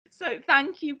So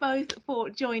thank you both for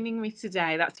joining me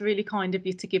today. That's really kind of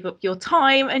you to give up your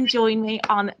time and join me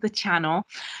on the channel.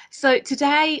 So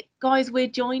today, guys, we're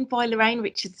joined by Lorraine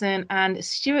Richardson and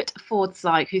Stuart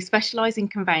Forsyth, who specialise in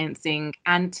conveyancing.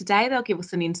 And today they'll give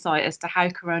us an insight as to how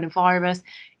coronavirus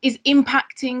is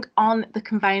impacting on the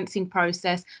conveyancing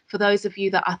process for those of you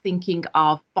that are thinking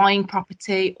of buying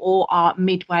property or are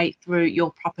midway through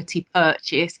your property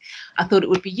purchase. I thought it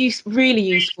would be really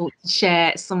useful to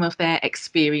share some of their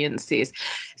experiences.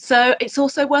 So it's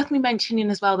also worth me mentioning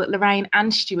as well that Lorraine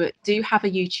and Stuart do have a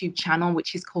YouTube channel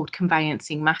which is called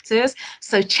Conveyancing Matters.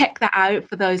 So check that out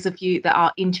for those of you that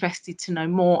are interested to know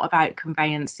more about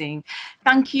conveyancing.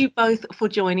 Thank you both for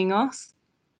joining us.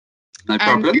 No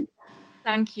problem.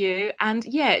 Thank you. And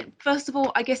yeah, first of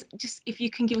all, I guess just if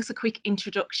you can give us a quick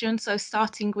introduction. So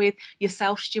starting with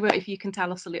yourself, Stuart, if you can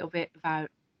tell us a little bit about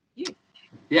you.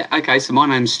 Yeah, okay. So my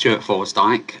name's Stuart Forsyth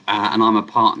and I'm a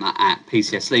partner at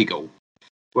PCS Legal.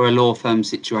 We're a law firm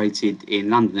situated in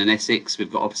London and Essex.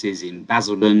 We've got offices in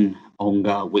Basildon,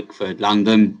 Ongar, Wickford,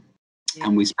 London,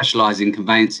 and we specialise in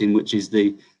conveyancing, which is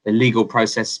the legal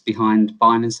process behind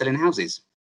buying and selling houses.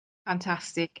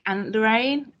 Fantastic. And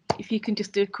Lorraine, if you can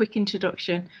just do a quick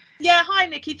introduction. Yeah, hi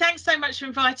Nikki, thanks so much for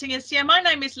inviting us. Yeah, my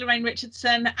name is Lorraine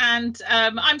Richardson and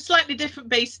I'm slightly different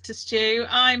beast to Stu.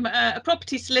 I'm a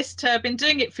property solicitor, I've been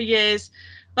doing it for years,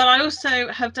 but I also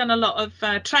have done a lot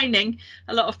of training,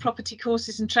 a lot of property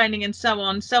courses and training and so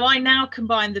on. So I now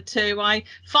combine the two. I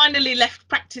finally left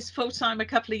practice full-time a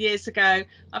couple of years ago.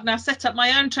 I've now set up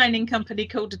my own training company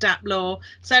called Adapt Law.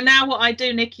 So now what I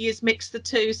do, Nikki, is mix the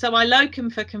two. So I locum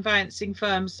for conveyancing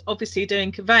firms, obviously doing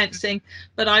conveyancing,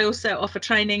 but I also offer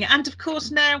training and of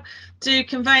course now do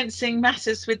conveyancing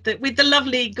matters with the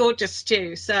lovely, gorgeous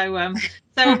Stu. So a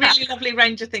really lovely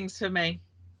range of things for me.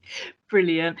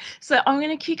 Brilliant. So I'm going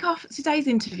to kick off today's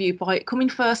interview by coming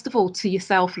first of all to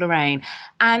yourself, Lorraine.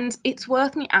 And it's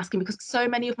worth me asking because so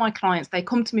many of my clients, they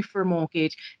come to me for a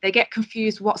mortgage. They get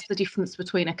confused. What's the difference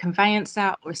between a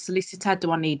conveyancer or a solicitor?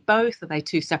 Do I need both? Are they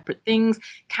two separate things?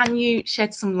 Can you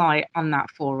shed some light on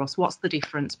that for us? What's the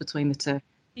difference between the two?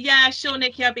 Yeah, sure,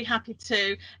 Nikki, I'd be happy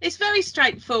to. It's very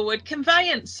straightforward.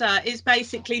 Conveyancer is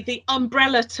basically the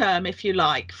umbrella term, if you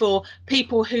like, for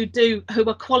people who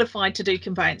are qualified to do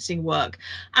conveyancing work.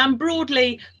 And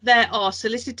broadly, there are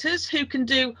solicitors who can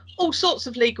do all sorts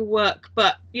of legal work,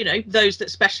 but you know, those that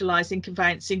specialise in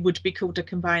conveyancing would be called a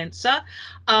conveyancer.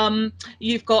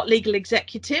 You've got legal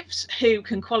executives who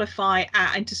can qualify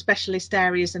into specialist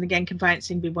areas, and again,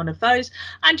 conveyancing be one of those.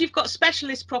 And you've got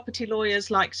specialist property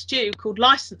lawyers like Stu called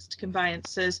licensed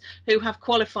conveyancers who have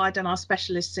qualified and are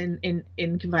specialists in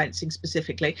conveyancing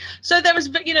specifically. So there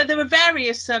are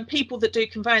various people that do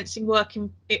conveyancing work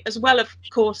as well, of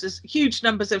course, as huge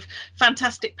numbers of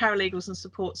fantastic paralegals and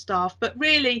support staff. But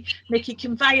really, Nikki,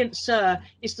 conveyancer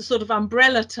is the sort of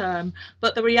umbrella term,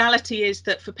 but the reality is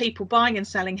that for people buying and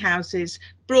selling houses,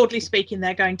 broadly speaking,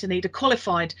 they're going to need a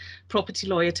qualified property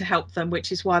lawyer to help them,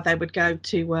 which is why they would go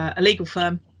to a legal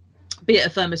firm, be it a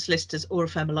firm of solicitors or a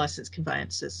firm of licensed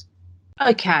conveyancers.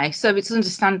 Okay, so it's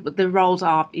understandable the roles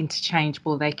are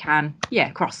interchangeable. They can,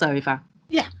 cross over.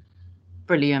 Yeah.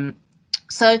 Brilliant.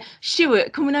 So,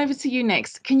 Stuart, coming over to you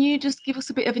next, can you just give us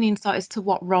a bit of an insight as to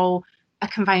what role a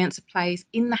conveyancer plays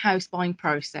in the house buying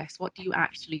process? What do you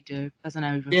actually do as an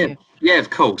overview? Yeah,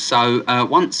 of course. So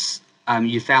once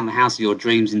you found the house of your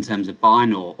dreams in terms of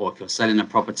buying or if you're selling a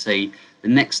property, the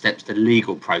next step's the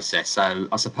legal process. So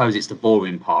I suppose it's the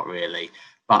boring part, really.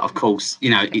 But of course, you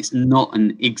know, it's not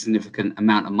an insignificant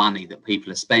amount of money that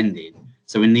people are spending.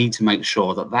 So we need to make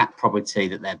sure that that property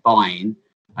that they're buying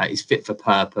is fit for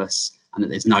purpose and that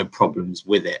there's no problems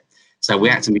with it. So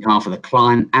we act on behalf of the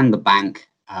client and the bank,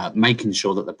 making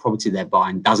sure that the property they're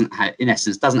buying doesn't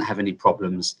have any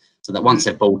problems, so that once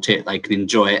they've bought it, they can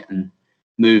enjoy it and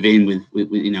move in with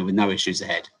no issues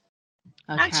ahead.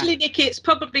 Okay. Actually, Nikki, it's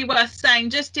probably worth saying,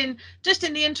 just in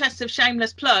the interest of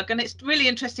shameless plug, and it's really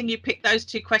interesting you picked those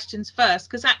two questions first,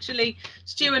 because actually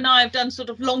Stu and I have done sort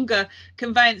of longer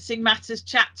conveyancing matters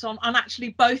chats on actually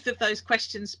both of those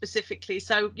questions specifically.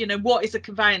 So, you know, what is a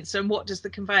conveyancer and what does the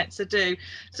conveyancer do?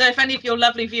 So if any of your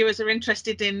lovely viewers are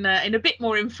interested in a bit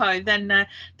more info, then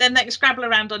they can scrabble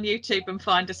around on YouTube and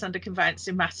find us under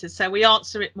Conveyancing Matters. So we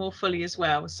answer it more fully as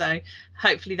well. So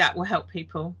hopefully that will help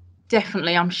people.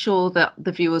 Definitely, I'm sure that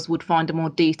the viewers would find a more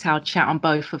detailed chat on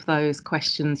both of those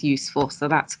questions useful, so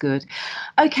that's good.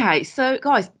 Okay, so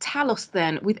guys, tell us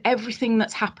then, with everything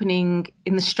that's happening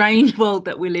in the strange world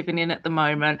that we're living in at the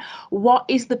moment, what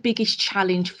is the biggest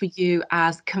challenge for you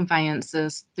as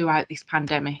conveyancers throughout this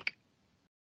pandemic?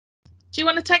 Do you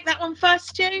want to take that one first,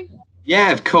 Stu?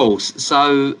 Yeah, of course.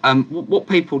 So what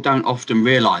people don't often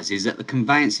realise is that the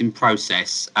conveyancing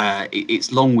process,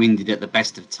 it's long-winded at the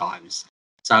best of times.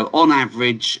 So on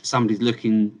average, somebody's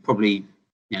looking probably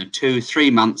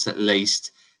 2-3 months at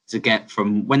least to get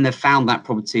from when they've found that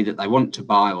property that they want to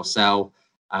buy or sell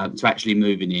to actually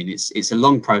moving in. It's a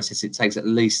long process. It takes at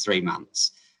least 3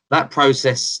 months. That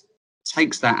process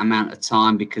takes that amount of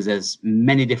time because there's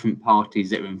many different parties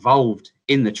that are involved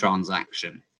in the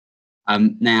transaction.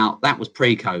 Now, that was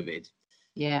pre-COVID.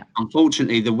 Yeah.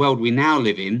 Unfortunately, the world we now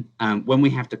live in, when we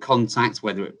have to contact,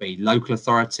 whether it be local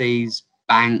authorities,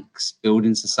 banks,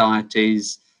 building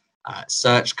societies,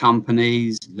 search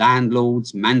companies,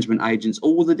 landlords, management agents,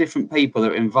 all the different people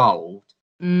that are involved,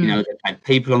 they've had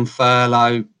people on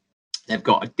furlough, they've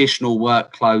got additional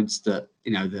workloads that,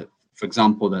 for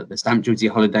example, the stamp duty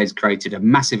holidays created a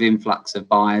massive influx of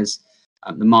buyers.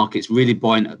 The market's really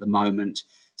buoyant at the moment.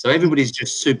 So everybody's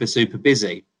just super, super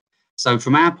busy. So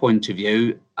from our point of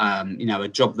view, a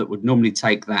job that would normally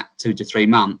take that 2 to 3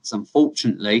 months,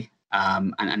 unfortunately,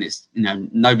 and it's,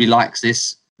 nobody likes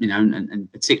this,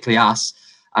 and particularly us.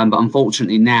 But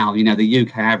unfortunately now, the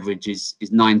UK average is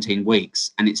 19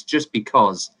 weeks. And it's just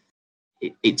because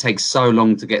it takes so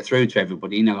long to get through to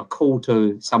everybody. A call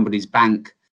to somebody's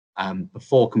bank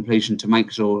before completion to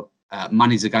make sure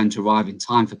monies are going to arrive in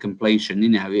time for completion.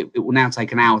 It will now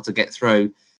take an hour to get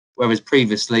through, whereas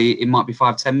previously it might be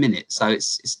 5-10 minutes. So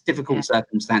it's difficult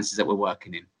circumstances that we're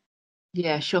working in.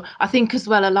 Yeah, sure. I think as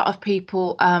well, a lot of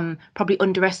people probably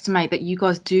underestimate that you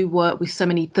guys do work with so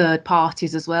many third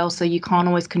parties as well. So you can't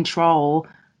always control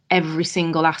every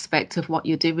single aspect of what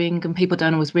you're doing, and people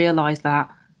don't always realise that.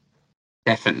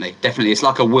 Definitely. It's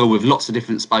like a wheel with lots of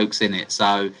different spokes in it.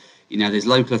 So, there's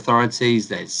local authorities,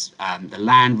 there's the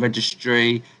land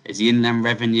registry, there's the inland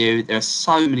revenue. There are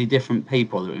so many different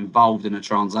people that are involved in a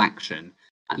transaction.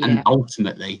 And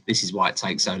ultimately, this is why it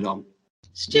takes so long.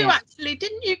 Stu, actually,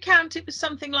 didn't you count it was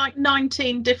something like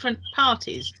 19 different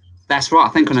parties? That's right. I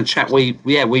think on a chat we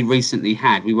recently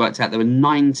had, we worked out there were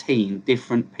 19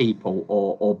 different people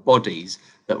or bodies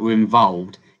that were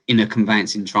involved in a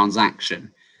conveyancing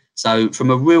transaction. So from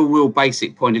a real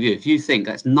basic point of view, if you think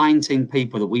that's 19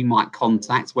 people that we might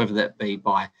contact, whether that be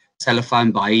by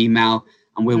telephone, by email,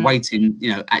 and we're waiting,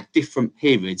 at different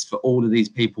periods for all of these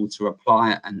people to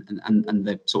reply and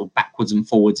they're sort of backwards and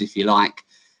forwards, if you like.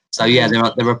 So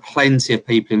there are plenty of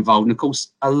people involved, and of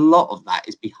course a lot of that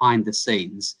is behind the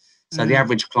scenes. So the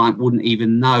average client wouldn't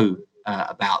even know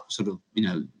about sort of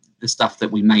the stuff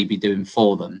that we may be doing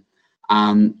for them.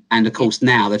 And of course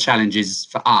now the challenge is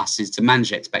for us is to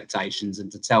manage expectations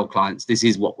and to tell clients this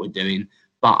is what we're doing,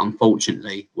 but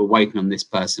unfortunately we're waiting on this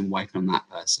person, waiting on that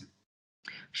person.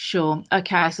 Sure.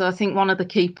 Okay. So I think one of the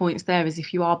key points there is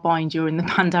if you are buying during the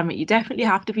pandemic, you definitely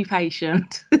have to be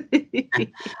patient.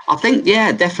 I think,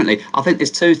 definitely. I think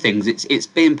there's two things. It's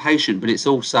being patient, but it's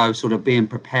also sort of being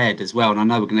prepared as well. And I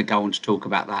know we're going to go on to talk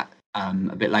about that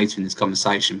a bit later in this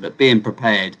conversation, but being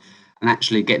prepared and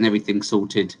actually getting everything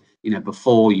sorted,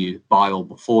 before you buy or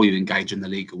before you engage in the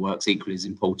legal work's equally as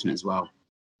important as well.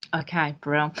 Okay,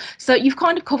 brilliant. So you've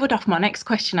kind of covered off my next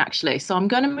question, actually. So I'm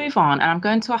going to move on and I'm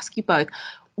going to ask you both,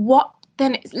 what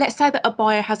then, let's say that a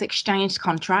buyer has exchanged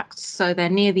contracts, so they're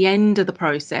near the end of the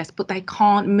process, but they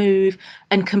can't move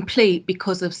and complete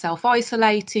because of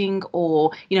self-isolating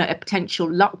or, a potential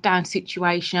lockdown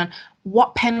situation.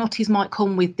 What penalties might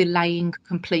come with delaying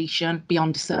completion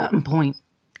beyond a certain point,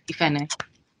 if any?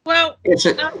 Well, it's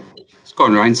go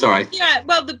on, Ryan, sorry. Yeah,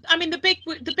 well,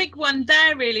 the big one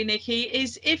there really, Nikki,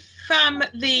 is if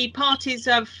the parties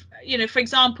have, for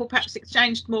example, perhaps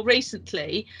exchanged more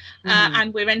recently,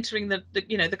 and we're entering the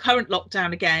current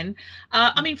lockdown again.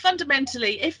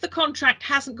 Fundamentally, if the contract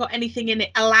hasn't got anything in it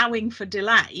allowing for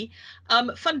delay,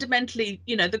 fundamentally,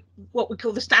 what we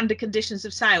call the standard conditions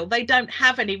of sale, they don't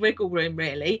have any wriggle room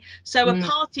really. So a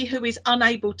party who is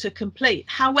unable to complete,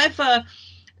 however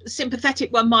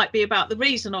sympathetic one might be about the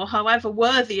reason, or however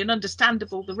worthy and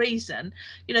understandable the reason,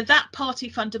 that party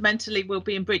fundamentally will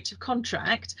be in breach of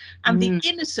contract, and the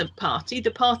innocent party, the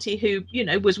party who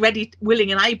was ready,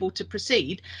 willing and able to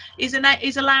proceed, is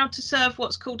allowed to serve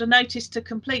what's called a notice to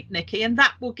complete, Nikki, and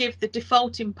that will give the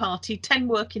defaulting party 10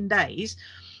 working days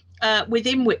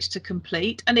within which to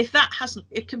complete. And if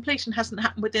completion hasn't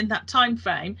happened within that time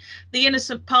frame, the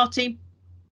innocent party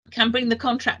can bring the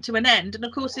contract to an end. And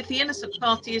of course, if the innocent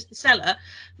party is the seller,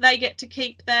 they get to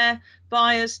keep their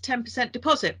buyer's 10%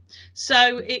 deposit.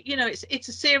 So it's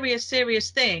a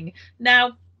serious thing.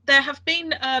 Now, there have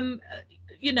been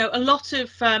a lot of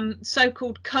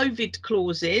so-called COVID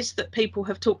clauses that people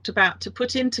have talked about to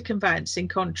put into conveyancing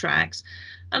contracts,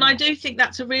 and I do think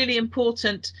that's a really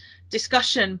important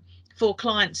discussion for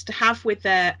clients to have with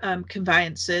their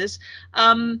conveyancers.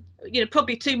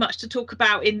 Probably too much to talk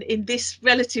about in this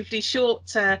relatively short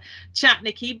chat,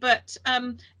 Nikki, but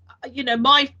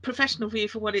my professional view,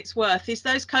 for what it's worth, is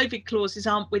those COVID clauses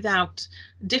aren't without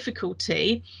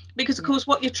difficulty, because of course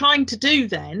what you're trying to do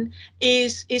then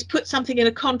is put something in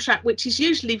a contract which is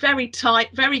usually very tight,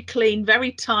 very clean,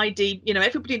 very tidy.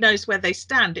 Everybody knows where they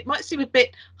stand. It might seem a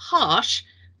bit harsh,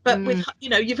 but with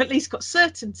you've at least got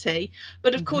certainty.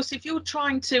 But of course, if you're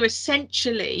trying to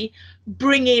essentially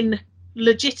bring in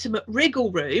legitimate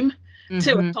wriggle room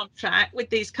to a contract with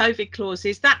these COVID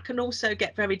clauses, that can also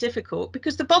get very difficult,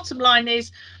 because the bottom line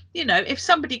is, if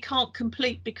somebody can't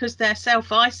complete because they're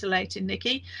self-isolating,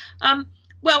 Nikki,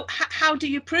 how do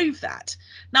you prove that?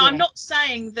 Now, I'm not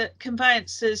saying that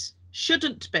conveyancers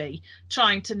shouldn't be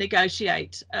trying to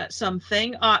negotiate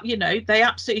something. They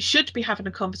absolutely should be having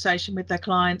a conversation with their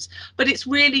clients, but it's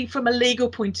really, from a legal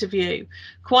point of view,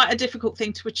 quite a difficult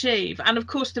thing to achieve. And of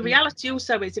course, the reality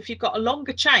also is, if you've got a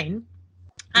longer chain,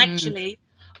 actually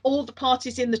all the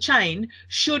parties in the chain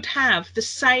should have the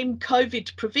same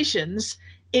COVID provisions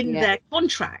in their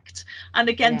contract. And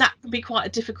again, that can be quite a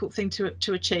difficult thing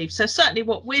to achieve. So certainly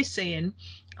what we're seeing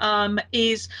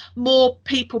is more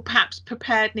people perhaps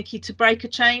prepared, Nikki, to break a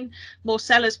chain, more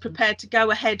sellers prepared to go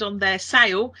ahead on their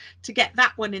sale to get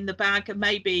that one in the bag, and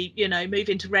maybe move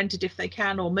into rented if they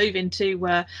can, or move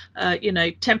into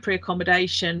temporary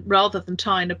accommodation, rather than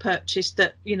tying a purchase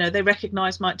that they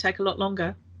recognise might take a lot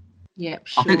longer. Yeah,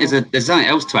 sure. I think there's something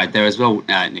else to add there as well,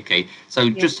 Nikki. So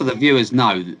just so the viewers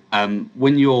know,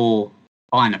 when you're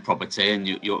buying a property and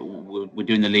we're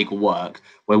doing the legal work,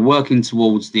 we're working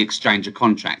towards the exchange of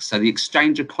contracts. So the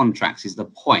exchange of contracts is the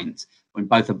point when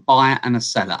both a buyer and a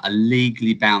seller are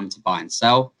legally bound to buy and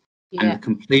sell, and the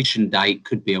completion date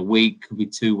could be a week, could be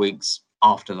 2 weeks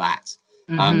after that.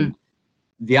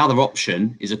 The other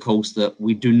option is, of course, that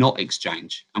we do not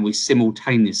exchange and we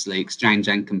simultaneously exchange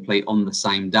and complete on the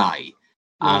same day.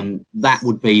 That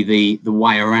would be the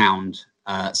way around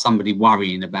somebody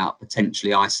worrying about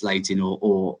potentially isolating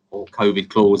or COVID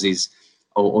clauses,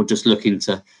 or just looking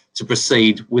to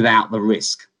proceed without the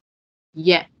risk.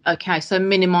 Yeah, okay. So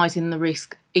minimising the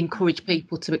risk, encourage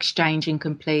people to exchange and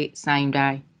complete same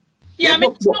day. Yeah, I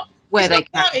mean, it's not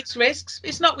without its risks.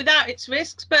 It's not without its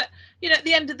risks, but at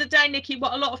the end of the day, Nikki,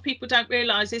 what a lot of people don't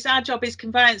realise is our job as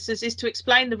conveyancers is to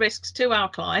explain the risks to our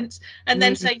clients, and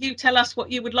then say, you tell us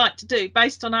what you would like to do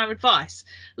based on our advice.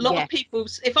 A lot of people,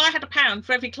 if I had £1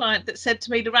 for every client that said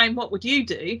to me, Lorraine, what would you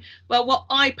do? Well, what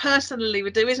I personally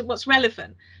would do isn't what's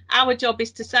relevant. Our job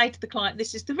is to say to the client,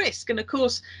 this is the risk. And of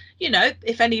course,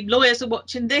 if any lawyers are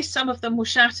watching this, some of them will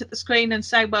shout at the screen and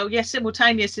say, well, yes,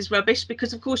 simultaneous is rubbish,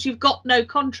 because of course you've got no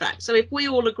contract. So if we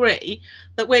all agree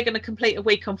that we're going to complete a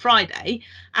week on Friday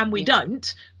and we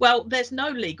don't, well, there's no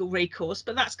legal recourse.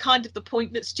 But that's kind of the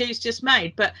point that Stu's just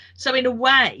made. But so in a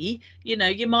way,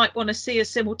 you might want to see a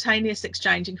simultaneous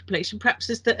exchange and completion perhaps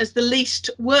as the least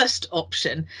worst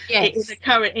option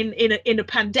in a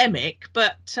pandemic.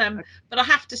 But I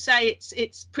have to say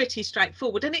it's pretty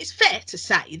straightforward, and it's fair to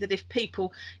say that if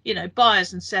people,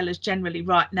 buyers and sellers generally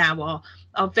right now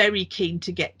are very keen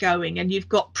to get going, and you've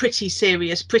got pretty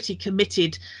serious, pretty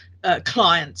committed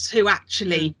clients who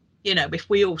actually, if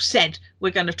we all said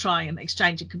we're going to try and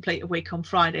exchange and complete a week on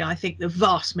Friday, I think the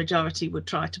vast majority would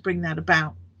try to bring that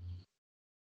about.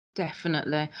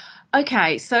 Definitely.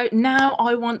 Okay, so now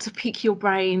I want to pick your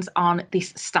brains on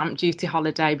this stamp duty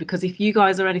holiday, because if you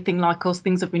guys are anything like us,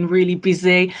 things have been really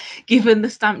busy given the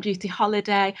stamp duty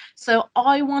holiday. So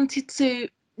I wanted to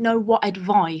know what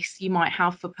advice you might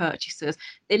have for purchasers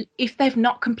if they've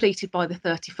not completed by the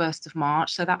 31st of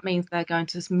March. So that means they're going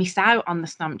to miss out on the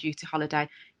stamp duty holiday.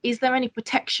 Is there any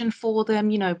protection for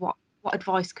them? What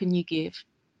advice can you give?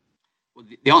 Well,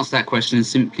 the answer to that question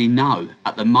is simply no.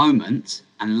 At the moment,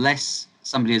 unless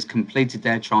somebody has completed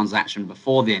their transaction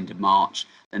before the end of March,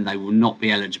 then they will not be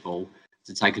eligible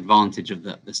to take advantage of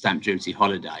the stamp duty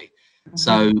holiday.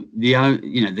 So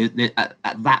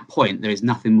at that point, there is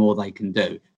nothing more they can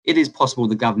do. It is possible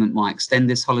the government might extend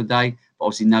this holiday, but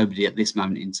obviously nobody at this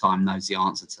moment in time knows the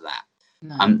answer to that.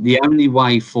 No. The only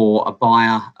way for a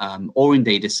buyer or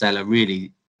indeed a seller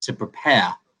really to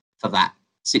prepare for that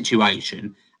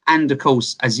situation, and of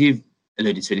course, as you've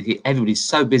alluded to, everybody's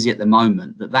so busy at the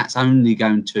moment that's only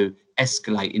going to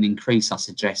escalate and increase, I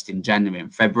suggest, in January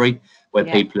and February, where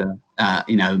people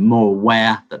are more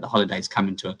aware that the holiday's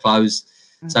coming to a close.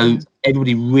 So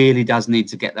everybody really does need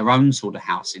to get their own sort of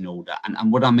house in order.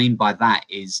 And what I mean by that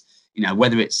is,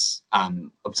 whether it's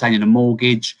obtaining a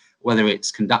mortgage, whether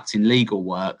it's conducting legal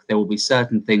work, there will be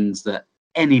certain things that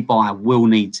any buyer will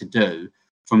need to do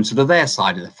from sort of their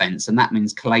side of the fence, and that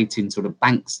means collating sort of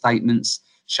bank statements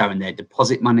showing their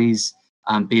deposit monies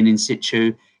being in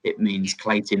situ. It means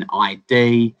collating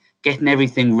ID, getting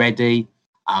everything ready.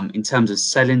 In terms of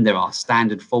selling, there are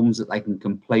standard forms that they can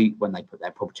complete when they put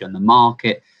their property on the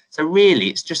market. So really,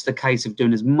 it's just a case of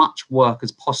doing as much work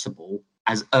as possible,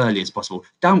 as early as possible.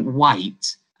 Don't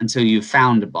wait until you've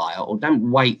found a buyer, or don't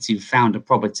wait till you've found a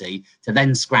property to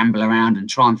then scramble around and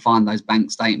try and find those bank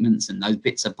statements and those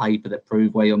bits of paper that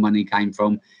prove where your money came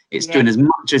from. It's doing as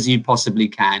much as you possibly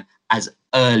can, as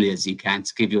early as you can,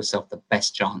 to give yourself the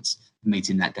best chance of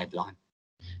meeting that deadline.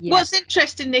 Yeah. What's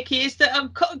interesting, Nikki, is that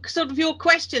sort of your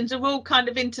questions are all kind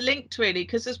of interlinked, really,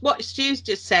 because as what Stu's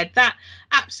just said, that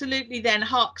absolutely then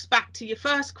harks back to your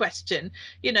first question.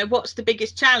 You know, what's the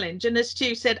biggest challenge? And as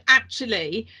Stu said,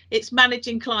 actually, it's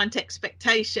managing client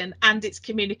expectation and it's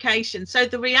communication. So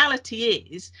the reality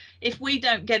is, if we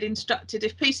don't get instructed,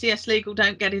 if PCS Legal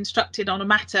don't get instructed on a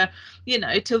matter, you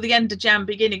know, till the end of Jan,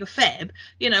 beginning of Feb,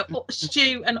 you know,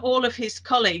 Stu and all of his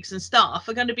colleagues and staff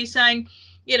are going to be saying,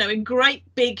 you know, in great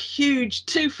big huge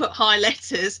 2-foot high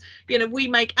letters, you know, we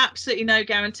make absolutely no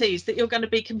guarantees that you're going to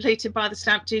be completed by the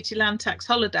stamp duty land tax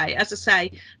holiday. As I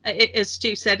say, as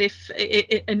Stu said,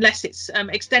 unless it's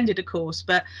extended, of course.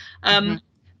 But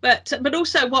but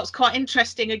also what's quite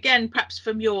interesting, again, perhaps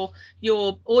from your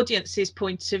audience's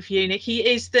point of view, Nikki,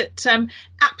 is that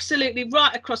absolutely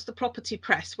right across the property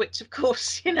press, which of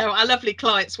course, you know, our lovely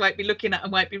clients won't be looking at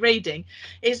and won't be reading,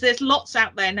 is there's lots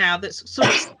out there now that's sort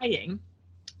of saying,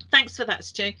 thanks for that,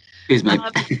 Stu.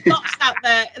 Lots out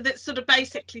there that's sort of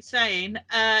basically saying,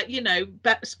 you know,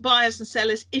 buyers and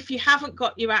sellers, if you haven't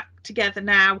got your act together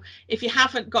now, if you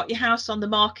haven't got your house on the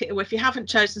market, or if you haven't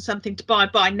chosen something to buy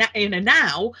now, you know,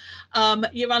 now,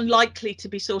 you're unlikely to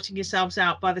be sorting yourselves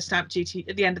out by the stamp duty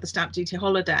at the end of the stamp duty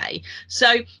holiday.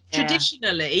 So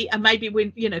traditionally, and maybe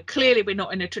we, you know, clearly we're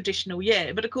not in a traditional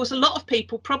year, but of course a lot of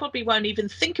people probably won't even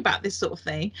think about this sort of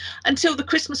thing until the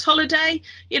Christmas holiday.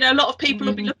 You know, a lot of people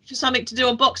will be looking for something to do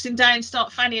on Boxing Day and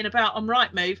start fannying about on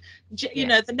Rightmove. You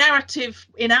know, the narrative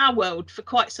in our world for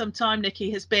quite some time, Nikki,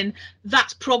 has been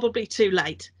that's probably too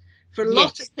late for a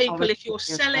lot of people. If you're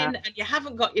selling and you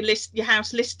haven't got your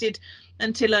house listed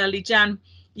until early Jan,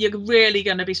 you're really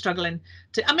going to be struggling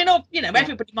to, I mean, or, you know,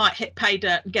 everybody might hit pay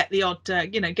dirt and get the odd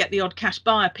you know, get the odd cash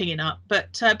buyer pinging up,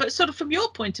 but sort of from your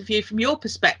point of view, from your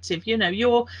perspective, you know,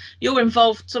 you're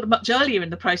involved sort of much earlier in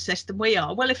the process than we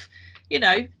are. Well, if you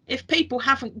know, if people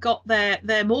haven't got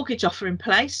their mortgage offer in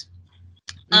place,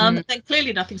 then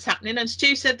clearly nothing's happening. And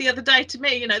Stu said the other day to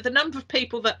me, you know, the number of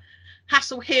people that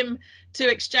hassle him to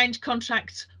exchange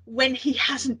contracts when he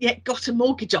hasn't yet got a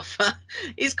mortgage offer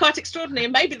is quite extraordinary.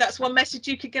 And maybe that's one message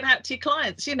you could get out to your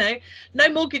clients, you know, no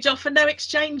mortgage offer, no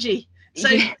exchangey. So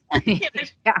you know,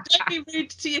 don't be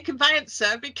rude to your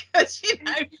conveyancer, because, you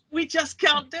know, we just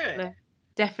can't do it.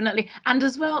 Definitely. And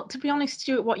as well, to be honest,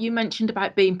 Stuart, what you mentioned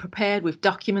about being prepared with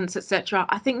documents, etc.,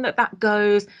 I think that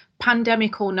goes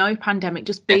pandemic or no pandemic,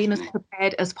 just being as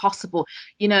prepared as possible.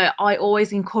 You know, I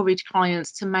always encourage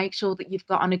clients to make sure that you've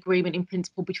got an agreement in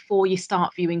principle before you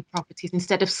start viewing properties,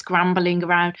 instead of scrambling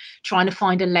around trying to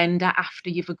find a lender after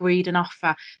you've agreed an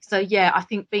offer. So yeah, I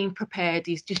think being prepared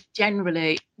is just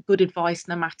generally good advice,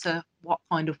 no matter what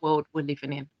kind of world we're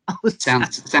living in.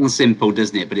 Sounds simple,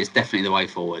 doesn't it? But it's definitely the way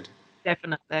forward.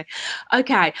 Definitely.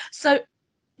 Okay, so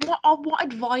what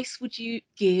advice would you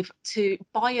give to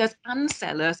buyers and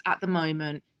sellers at the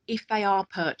moment if they are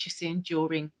purchasing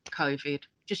during COVID?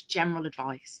 Just general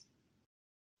advice.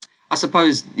 I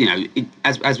suppose, you know,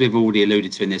 as we've already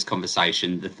alluded to in this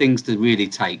conversation, the things to really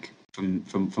take from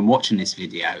watching this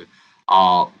video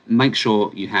are, make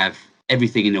sure you have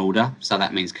everything in order. So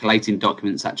that means collating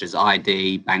documents such as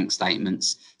ID, bank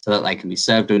statements, so that they can be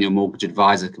served on your mortgage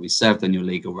advisor, can be served on your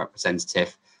legal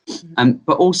representative.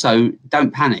 But also,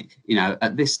 don't panic. You know,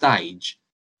 at this stage,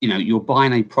 you know, you're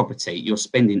buying a property, you're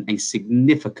spending a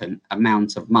significant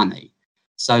amount of money.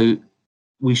 So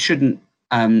we shouldn't,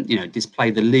 you know, display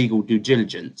the legal due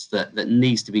diligence that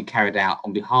needs to be carried out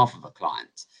on behalf of a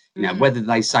client. You know, whether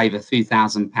they save a few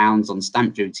 £1,000 on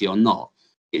stamp duty or not,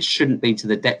 it shouldn't be to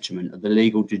the detriment of the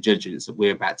legal due diligence that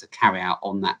we're about to carry out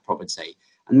on that property,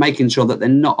 and making sure that they're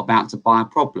not about to buy a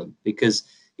problem. Because,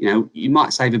 you know, you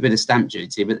might save a bit of stamp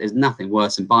duty, but there's nothing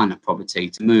worse than buying a property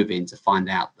to move in to find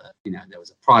out that, you know, there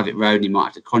was a private road and you might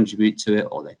have to contribute to it,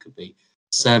 or there could be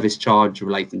service charge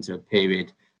relating to a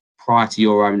period prior to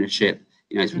your ownership.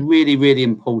 You know, it's really, really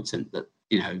important that,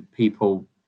 you know, people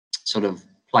sort of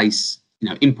place, you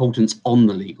know, importance on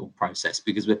the legal process,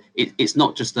 because it's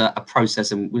not just a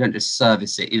process and we don't just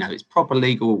service it. You know, it's proper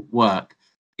legal work,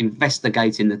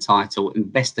 investigating the title,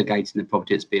 investigating the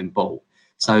property that's being bought.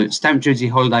 So stamp duty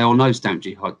holiday or no stamp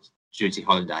duty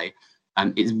holiday,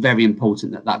 it's very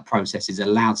important that that process is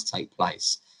allowed to take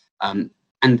place. And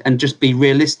just be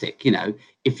realistic. You know,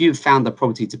 if you found a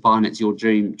property to buy and it's your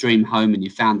dream home and you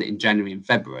found it in January and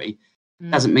February,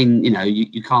 doesn't mean, you know,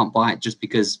 you can't buy it just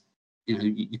because, you know,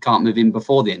 you can't move in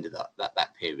before the end of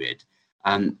that period.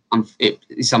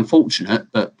 It's unfortunate,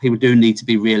 but people do need to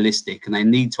be realistic, and they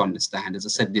need to understand, as I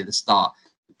said near the start,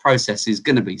 the process is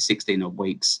going to be 16 odd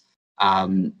weeks.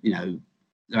 You know,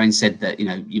 Lorraine said that, you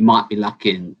know, you might be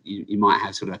lucky and you might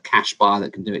have sort of a cash buyer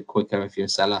that can do it quicker if you're a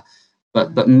seller.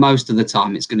 But most of the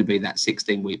time, it's going to be that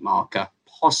 16-week marker,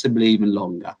 possibly even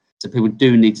longer. So people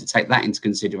do need to take that into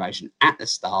consideration at the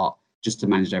start, just to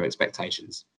manage their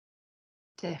expectations.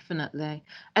 Definitely.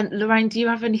 And Lorraine, do you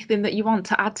have anything that you want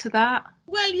to add to that?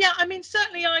 Well, yeah, I mean,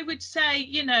 certainly I would say,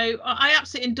 you know, I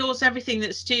absolutely endorse everything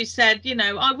that Stu said. You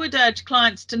know, I would urge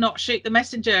clients to not shoot the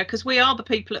messenger, because we are the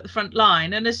people at the front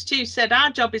line. And as Stu said,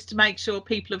 our job is to make sure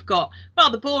people have got,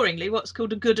 rather boringly, what's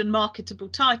called a good and marketable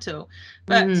title.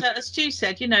 But as Stu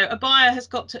said, you know, a buyer has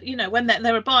got to, you know, when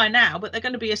they're a buyer now, but they're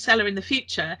going to be a seller in the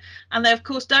future. And they, of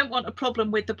course, don't want a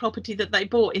problem with the property that they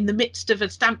bought in the midst of a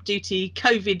stamp duty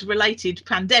COVID related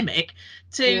pandemic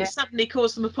to suddenly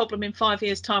cause them a problem in 5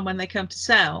 years' time when they come to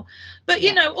sell. But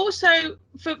you know, also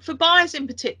for buyers in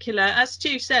particular, as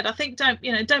Stu said, I think don't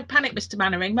panic, Mr.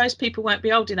 Mannering. Most people won't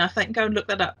be old enough. They can go and look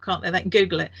that up, can't they? They can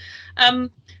Google it.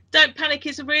 Don't panic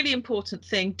is a really important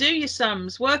thing. Do your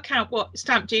sums, work out what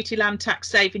stamp duty, land tax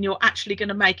saving you're actually going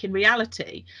to make in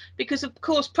reality. Because of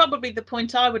course, probably the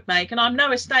point I would make, and I'm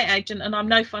no estate agent and I'm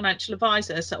no financial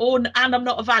advisor, and I'm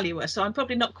not a valuer, so I'm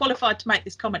probably not qualified to make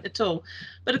this comment at all.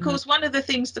 But of course, one of the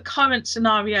things the current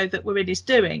scenario that we're in is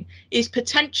doing is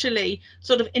potentially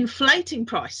sort of inflating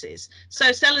prices.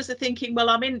 So sellers are thinking, well,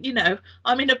 I'm in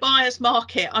a buyer's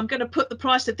market, I'm going to put the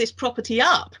price of this property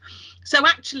up. So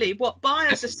actually what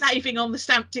buyers are saving on the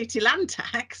stamp duty, land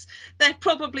tax, they're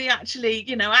probably actually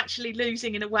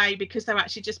losing in a way, because they're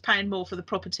actually just paying more for the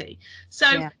property.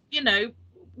 So, you know,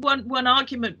 one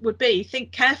argument would be,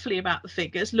 think carefully about the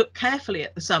figures, look carefully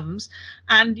at the sums,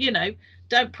 and, you know,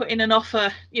 don't put in an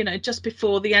offer, you know, just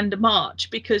before the end of March,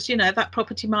 because, you know, that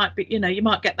property might be, you know, you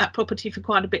might get that property for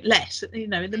quite a bit less, you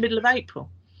know, in the middle of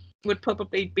April. Would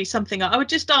probably be something I would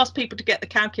just ask people to get the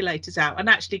calculators out and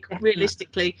actually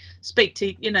realistically speak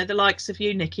to, you know, the likes of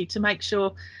you, Nikki, to make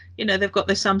sure, you know, they've got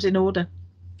their sums in order.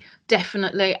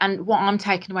 Definitely. And what I'm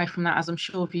taking away from that, as I'm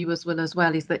sure viewers will as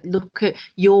well, is that look at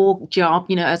your job,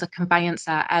 you know, as a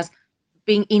conveyancer, as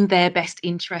being in their best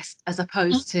interest, as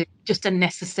opposed to just a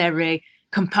necessary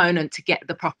component to get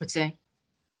the property.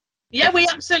 Yeah, we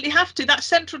absolutely have to. That's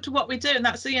central to what we do. And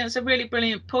that's, you know, it's a really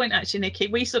brilliant point, actually, Nikki.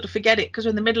 We sort of forget it because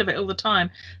we're in the middle of it all the time.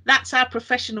 That's our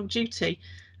professional duty.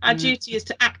 Our duty is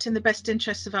to act in the best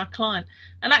interests of our client.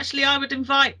 And actually, I would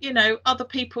invite, you know, other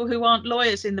people who aren't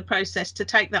lawyers in the process to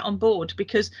take that on board,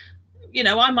 because, you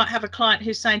know, I might have a client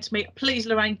who's saying to me, please,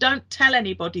 Lorraine, don't tell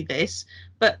anybody this,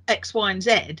 but X, Y, and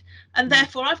Z. And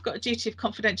therefore, I've got a duty of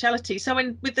confidentiality. So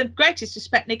with the greatest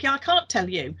respect, Nikki, I can't tell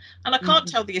you, and I can't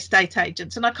tell the estate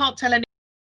agents, and I can't tell anyone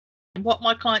what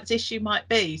my client's issue might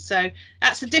be. So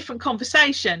that's a different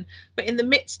conversation. But in the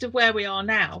midst of where we are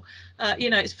now,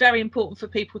 you know, it's very important for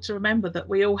people to remember that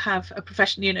we all have a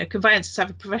professional, you know, conveyancers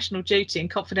have a professional duty, and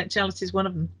confidentiality is one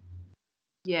of them.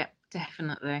 Yeah,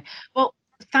 definitely. Well,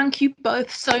 thank you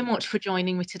both so much for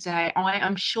joining me today. I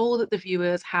am sure that the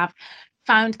viewers have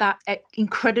found that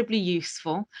incredibly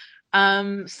useful.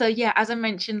 So yeah, as I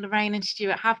mentioned, Lorraine and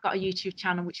Stuart have got a YouTube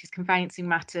channel, which is Conveyancing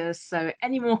Matters. So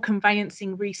any more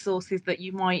conveyancing resources that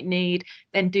you might need,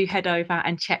 then do head over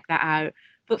and check that out.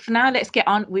 But for now, let's get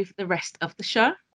on with the rest of the show.